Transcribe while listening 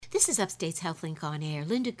This is Upstate's HealthLink on Air.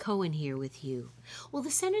 Linda Cohen here with you. Well,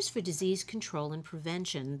 the Centers for Disease Control and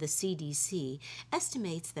Prevention, the CDC,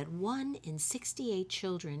 estimates that 1 in 68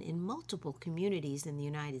 children in multiple communities in the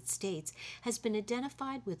United States has been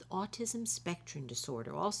identified with autism spectrum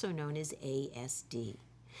disorder, also known as ASD.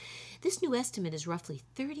 This new estimate is roughly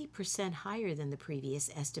 30% higher than the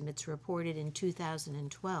previous estimates reported in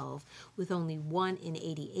 2012, with only 1 in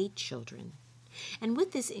 88 children. And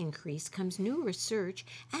with this increase comes new research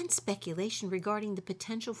and speculation regarding the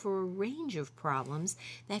potential for a range of problems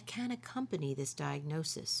that can accompany this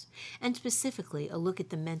diagnosis, and specifically a look at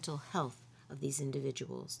the mental health of these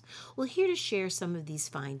individuals. Well, here to share some of these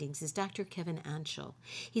findings is Dr. Kevin Anschel.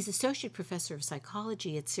 He's Associate Professor of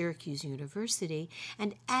Psychology at Syracuse University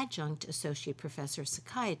and Adjunct Associate Professor of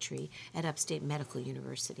Psychiatry at Upstate Medical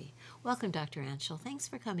University. Welcome, Dr. Anschel. Thanks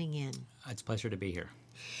for coming in. It's a pleasure to be here.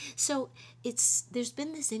 So there's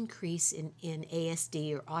been this increase in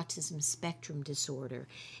ASD or autism spectrum disorder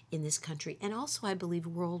in this country and also, I believe,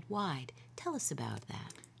 worldwide. Tell us about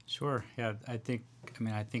that. Sure. Yeah, I think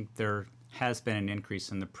there has been an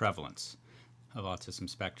increase in the prevalence of autism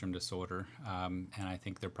spectrum disorder, and I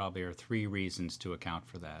think there probably are 3 reasons to account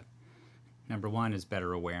for that. Number 1 is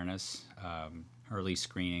better awareness, early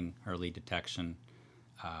screening, early detection.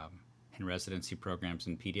 In residency programs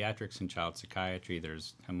in pediatrics and child psychiatry,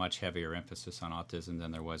 there's a much heavier emphasis on autism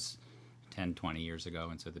than there was 10, 20 years ago,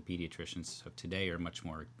 and so the pediatricians of today are much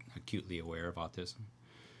more acutely aware of autism.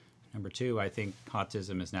 Number 2, I think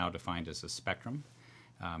autism is now defined as a spectrum.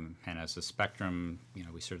 And as a spectrum,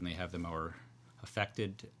 we certainly have the more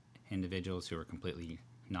affected individuals who are completely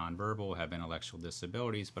nonverbal, have intellectual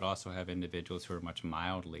disabilities, but also have individuals who are much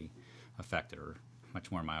mildly affected or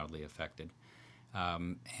much more mildly affected.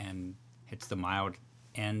 And it's the mild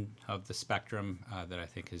end of the spectrum that I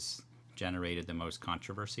think has generated the most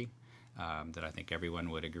controversy, that I think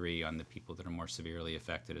everyone would agree on the people that are more severely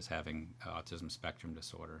affected as having autism spectrum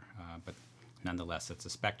disorder. But nonetheless, it's a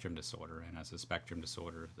spectrum disorder, and as a spectrum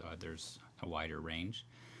disorder, there's a wider range.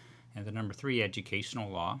 And the number 3, educational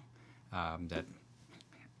law, that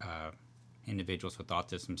individuals with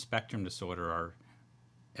autism spectrum disorder are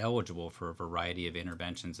eligible for a variety of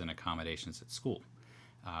interventions and accommodations at school.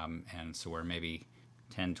 And so where maybe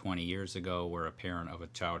 10, 20 years ago, where a parent of a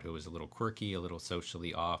child who was a little quirky, a little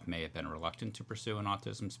socially off, may have been reluctant to pursue an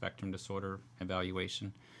autism spectrum disorder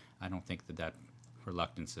evaluation, I don't think that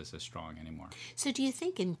reluctance is as strong anymore. So do you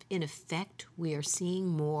think in effect we are seeing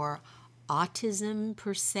more autism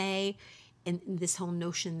per se, and this whole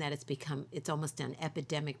notion that it's almost done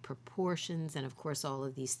epidemic proportions, and of course all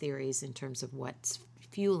of these theories in terms of what's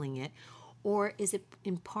fueling it, or is it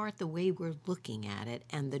in part the way we're looking at it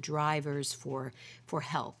and the drivers for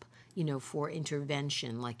help, for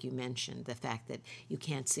intervention, like you mentioned, the fact that you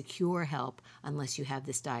can't secure help unless you have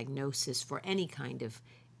this diagnosis for any kind of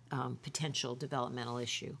potential developmental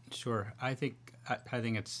issue? Sure. I think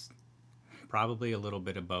it's probably a little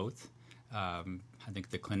bit of both. I think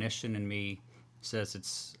the clinician in me says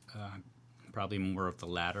it's probably more of the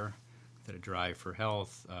latter, that a drive for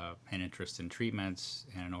health, an interest in treatments,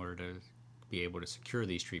 and in order to be able to secure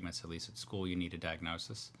these treatments, at least at school, you need a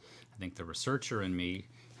diagnosis. I think the researcher in me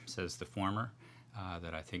says the former,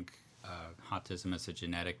 that I think autism is a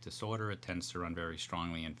genetic disorder. It tends to run very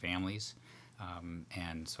strongly in families.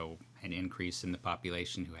 And so an increase in the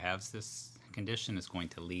population who has this condition is going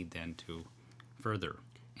to lead then to further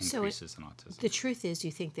increases in autism. The truth is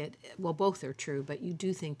you think that, well, both are true, but you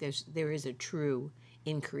do think there is a true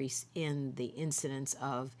increase in the incidence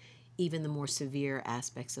of even the more severe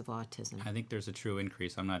aspects of autism. I think there's a true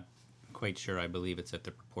increase. I'm not quite sure. I believe it's at the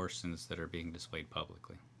proportions that are being displayed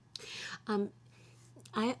publicly.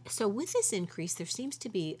 So with this increase, there seems to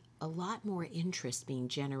be a lot more interest being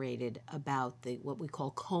generated about what we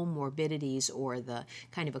call comorbidities, or the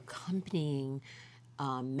kind of accompanying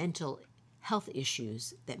mental health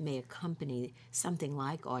issues that may accompany something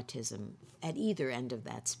like autism at either end of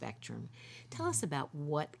that spectrum. Tell us about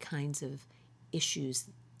what kinds of issues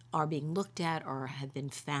are being looked at or have been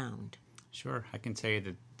found. Sure. I can tell you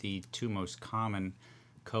that the 2 most common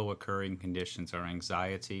co-occurring conditions are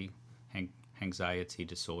anxiety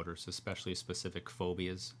disorders, especially specific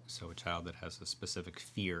phobias. So a child that has a specific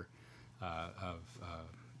fear of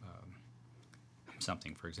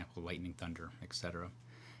something, for example, lightning, thunder, etc.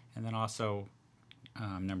 And then also,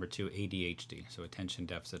 number 2, ADHD, so attention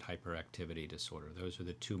deficit hyperactivity disorder. Those are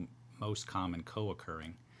the 2 most common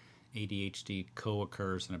co-occurring. ADHD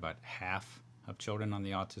co-occurs in about half of children on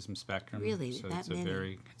the autism spectrum. Really? So That it's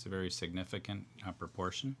many? It's a very significant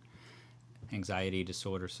proportion. Anxiety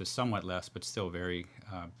disorders is somewhat less, but still very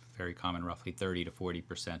common. Roughly 30 to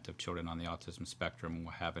 40% of children on the autism spectrum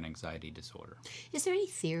will have an anxiety disorder. Is there any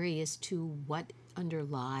theory as to what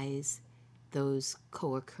underlies those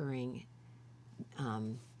co-occurring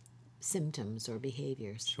symptoms or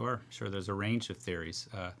behaviors? Sure. There's a range of theories.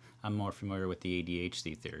 I'm more familiar with the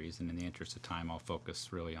ADHD theories, and in the interest of time, I'll focus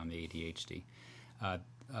really on the ADHD.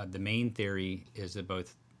 The main theory is that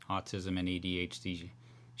both autism and ADHD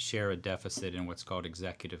share a deficit in what's called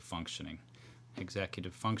executive functioning.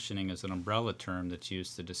 Executive functioning is an umbrella term that's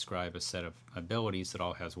used to describe a set of abilities that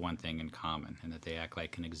all has one thing in common, and that they act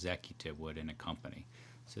like an executive would in a company.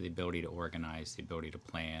 So the ability to organize, the ability to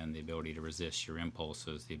plan, the ability to resist your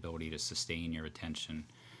impulses, the ability to sustain your attention.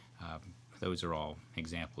 Those are all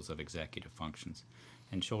examples of executive functions.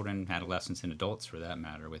 And children, adolescents, and adults, for that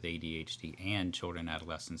matter, with ADHD, and children,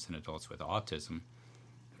 adolescents, and adults with autism,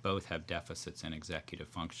 both have deficits in executive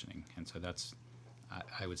functioning. And so that's,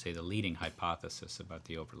 I would say, the leading hypothesis about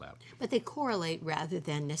the overlap. But they correlate rather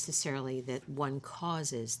than necessarily that one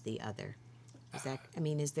causes the other.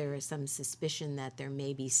 Is there some suspicion that there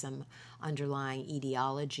may be some underlying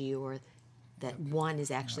etiology, or that one is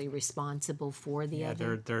actually responsible for the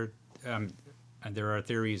other? There are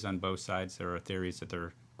theories on both sides. There are theories that there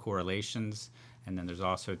are correlations, and then there's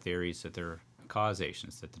also theories that there are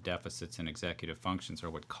causations, that the deficits in executive functions are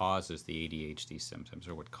what causes the ADHD symptoms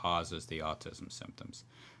or what causes the autism symptoms.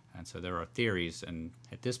 And so there are theories, and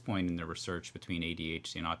at this point in the research between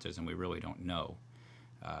ADHD and autism, we really don't know.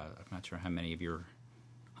 I'm not sure how many of your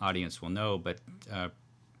audience will know, but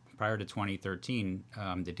prior to 2013,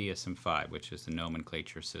 the DSM-5, which is the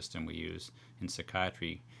nomenclature system we use in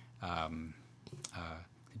psychiatry, the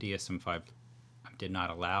DSM-5 did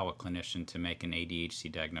not allow a clinician to make an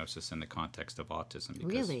ADHD diagnosis in the context of autism.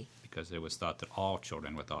 Because it was thought that all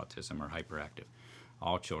children with autism are hyperactive.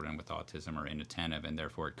 All children with autism are inattentive, and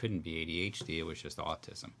therefore it couldn't be ADHD, it was just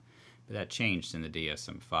autism. But that changed in the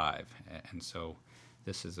DSM-5, and so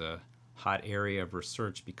this is a hot area of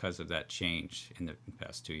research because of that change in the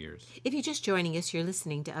past 2 years. If you're just joining us, you're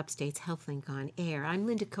listening to Upstate's HealthLink on Air. I'm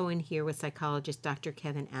Linda Cohen here with psychologist Dr.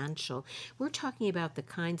 Kevin Anschel. We're talking about the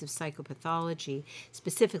kinds of psychopathology,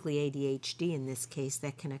 specifically ADHD in this case,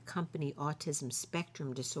 that can accompany autism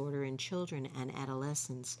spectrum disorder in children and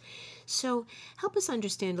adolescents. So help us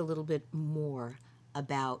understand a little bit more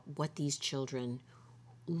about what these children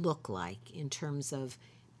look like in terms of,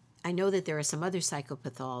 I know that there are some other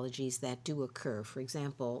psychopathologies that do occur. For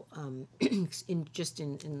example,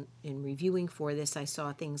 in reviewing for this, I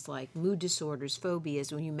saw things like mood disorders,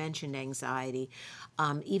 phobias. When you mentioned anxiety,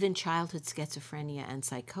 even childhood schizophrenia and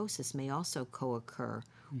psychosis may also co-occur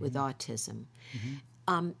with autism.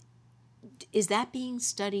 Is that being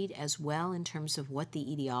studied as well in terms of what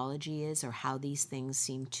the etiology is, or how these things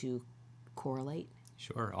seem to correlate?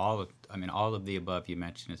 Sure. All of the above you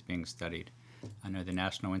mentioned is being studied. I know the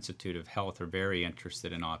National Institute of Health are very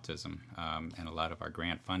interested in autism, and a lot of our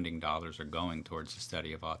grant funding dollars are going towards the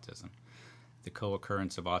study of autism. The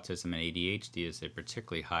co-occurrence of autism and ADHD is a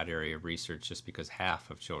particularly hot area of research just because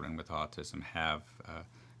half of children with autism have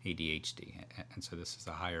ADHD, and so this is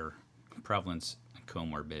a higher prevalence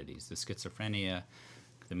comorbidities. The schizophrenia,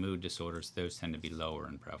 the mood disorders, those tend to be lower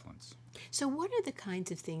in prevalence. So what are the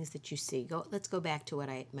kinds of things that you see? Let's go back to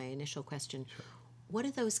my initial question. Sure. What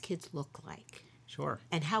do those kids look like? Sure.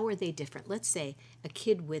 And how are they different? Let's say a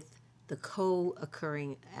kid with the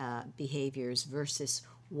co-occurring behaviors versus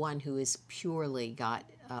one who has purely got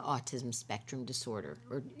autism spectrum disorder.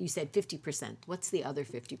 Or you said 50%. What's the other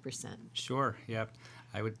 50%? Sure, yep.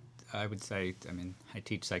 I would say, I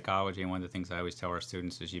teach psychology, and one of the things I always tell our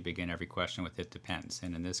students is you begin every question with "it depends."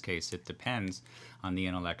 And in this case, it depends on the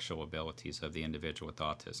intellectual abilities of the individual with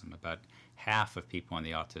autism. About half of people on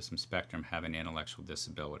the autism spectrum have an intellectual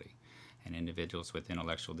disability. And individuals with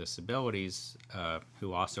intellectual disabilities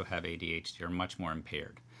who also have ADHD are much more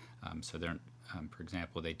impaired. So they're, for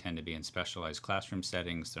example, they tend to be in specialized classroom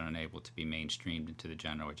settings. They're unable to be mainstreamed into the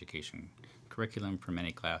general education curriculum for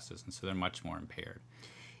many classes, and so they're much more impaired.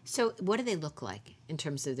 So what do they look like in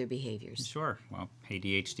terms of their behaviors? Sure. Well,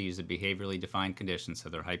 ADHD is a behaviorally defined condition, so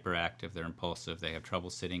they're hyperactive, they're impulsive, they have trouble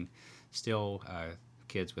sitting still.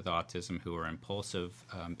 Kids with autism who are impulsive,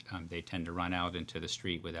 they tend to run out into the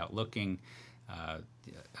street without looking.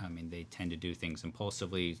 They tend to do things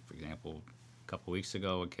impulsively. For example, a couple weeks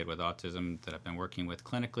ago, a kid with autism that I've been working with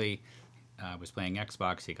clinically was playing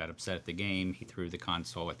Xbox. He got upset at the game. He threw the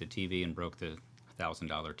console at the TV and broke the $1,000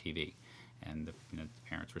 TV. And the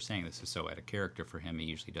parents were saying this is so out of character for him. He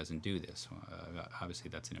usually doesn't do this. Obviously,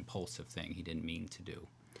 that's an impulsive thing. He didn't mean to do.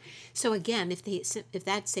 So again, if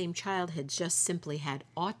that same child had just simply had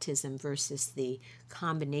autism versus the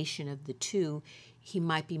combination of the two, he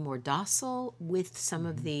might be more docile with some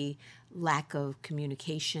of the lack of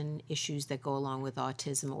communication issues that go along with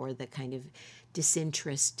autism, or the kind of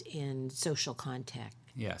disinterest in social contact.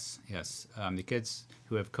 Yes, yes. The kids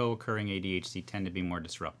who have co-occurring ADHD tend to be more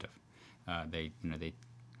disruptive. They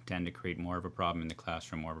tend to create more of a problem in the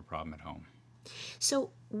classroom, more of a problem at home.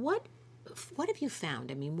 So what have you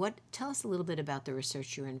found? I mean, tell us a little bit about the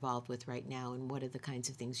research you're involved with right now, and what are the kinds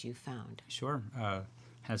of things you've found? Sure.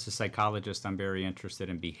 As a psychologist, I'm very interested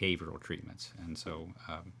in behavioral treatments, and so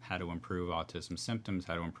how to improve autism symptoms,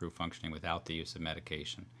 how to improve functioning without the use of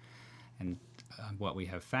medication. And what we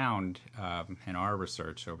have found in our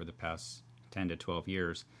research over the past 10 to 12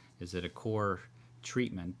 years is that a core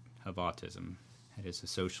treatment of autism, it is a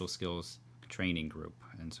social skills training group,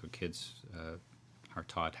 and so kids are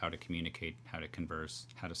taught how to communicate, how to converse,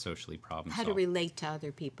 how to socially problem solve. How to relate to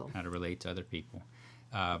other people. How to relate to other people.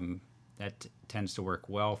 That tends to work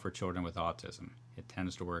well for children with autism. It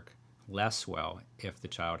tends to work less well if the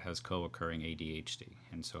child has co-occurring ADHD.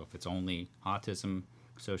 And so if it's only autism,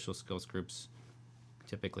 social skills groups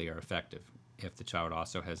typically are effective. If the child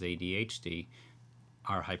also has ADHD,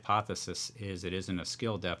 our hypothesis is it isn't a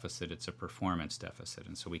skill deficit, it's a performance deficit.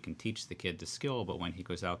 And so we can teach the kid the skill, but when he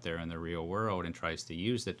goes out there in the real world and tries to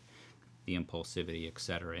use it, the impulsivity, et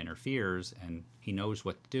cetera, interferes, and he knows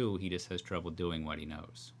what to do, he just has trouble doing what he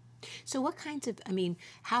knows. So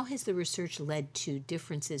how has the research led to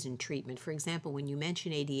differences in treatment? For example, when you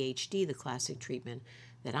mention ADHD, the classic treatment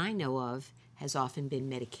that I know of has often been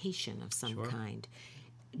medication of some kind.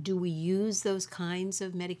 Do we use those kinds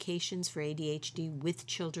of medications for ADHD with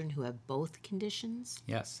children who have both conditions?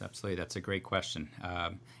 Yes, absolutely. That's a great question.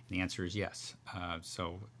 And the answer is yes.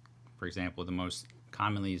 So, for example, the most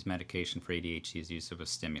commonly used medication for ADHD is use of a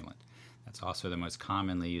stimulant. That's also the most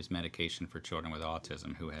commonly used medication for children with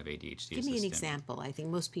autism who have ADHD. Give me an example. I think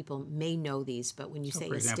most people may know these, but when you say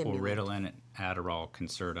a stimulant. For example, Ritalin, Adderall,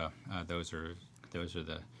 Concerta, those are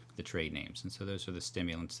the trade names. And so those are the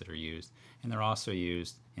stimulants that are used. And they're also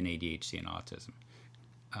used in ADHD and autism.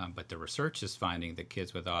 But the research is finding that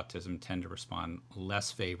kids with autism tend to respond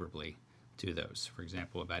less favorably to those. For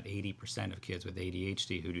example, about 80% of kids with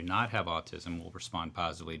ADHD who do not have autism will respond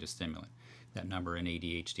positively to stimulant. That number in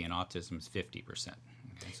ADHD and autism is 50%.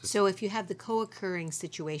 Okay, so if you have the co-occurring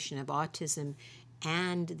situation of autism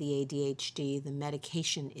and the ADHD, the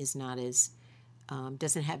medication is not as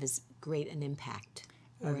doesn't have as great an impact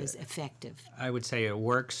or as effective. I would say it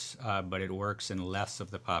works, but it works in less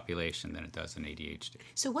of the population than it does in ADHD.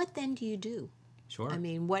 So what then do you do? Sure. I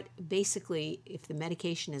mean, if the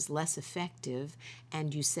medication is less effective,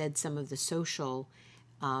 and you said some of the social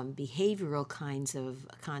behavioral kinds of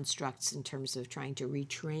constructs in terms of trying to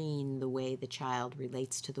retrain the way the child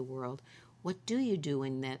relates to the world, what do you do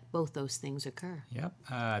when both those things occur?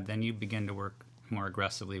 Yep. Then you begin to work more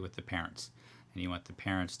aggressively with the parents. And you want the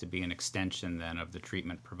parents to be an extension then of the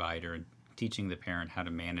treatment provider, and teaching the parent how to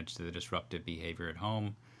manage the disruptive behavior at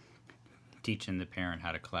home, teaching the parent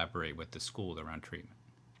how to collaborate with the school around treatment.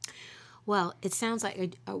 Well, it sounds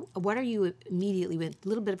like, what are you immediately, with a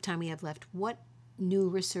little bit of time we have left, what new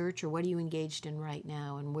research or what are you engaged in right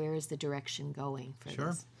now, and where is the direction going for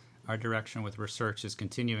this? Our direction with research is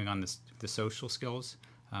continuing on the social skills,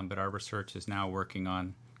 but our research is now working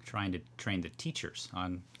on trying to train the teachers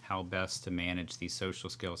on how best to manage these social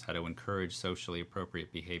skills, how to encourage socially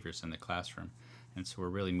appropriate behaviors in the classroom. And so we're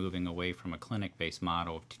really moving away from a clinic-based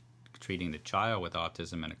model of treating the child with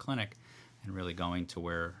autism in a clinic and really going to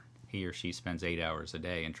where he or she spends 8 hours a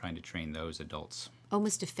day and trying to train those adults.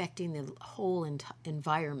 Almost affecting the whole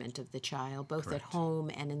environment of the child, both Correct. at home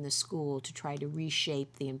and in the school, to try to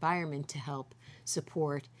reshape the environment to help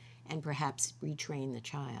support and perhaps retrain the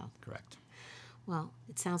child. Correct. Well,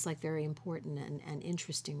 it sounds like very important and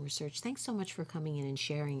interesting research. Thanks so much for coming in and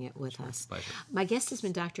sharing it with us. Pleasure. My guest has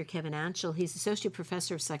been Dr. Kevin Anschel. He's Associate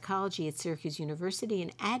Professor of Psychology at Syracuse University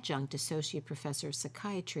and Adjunct Associate Professor of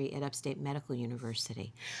Psychiatry at Upstate Medical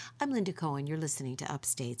University. I'm Linda Cohen. You're listening to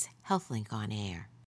Upstate's HealthLink on Air.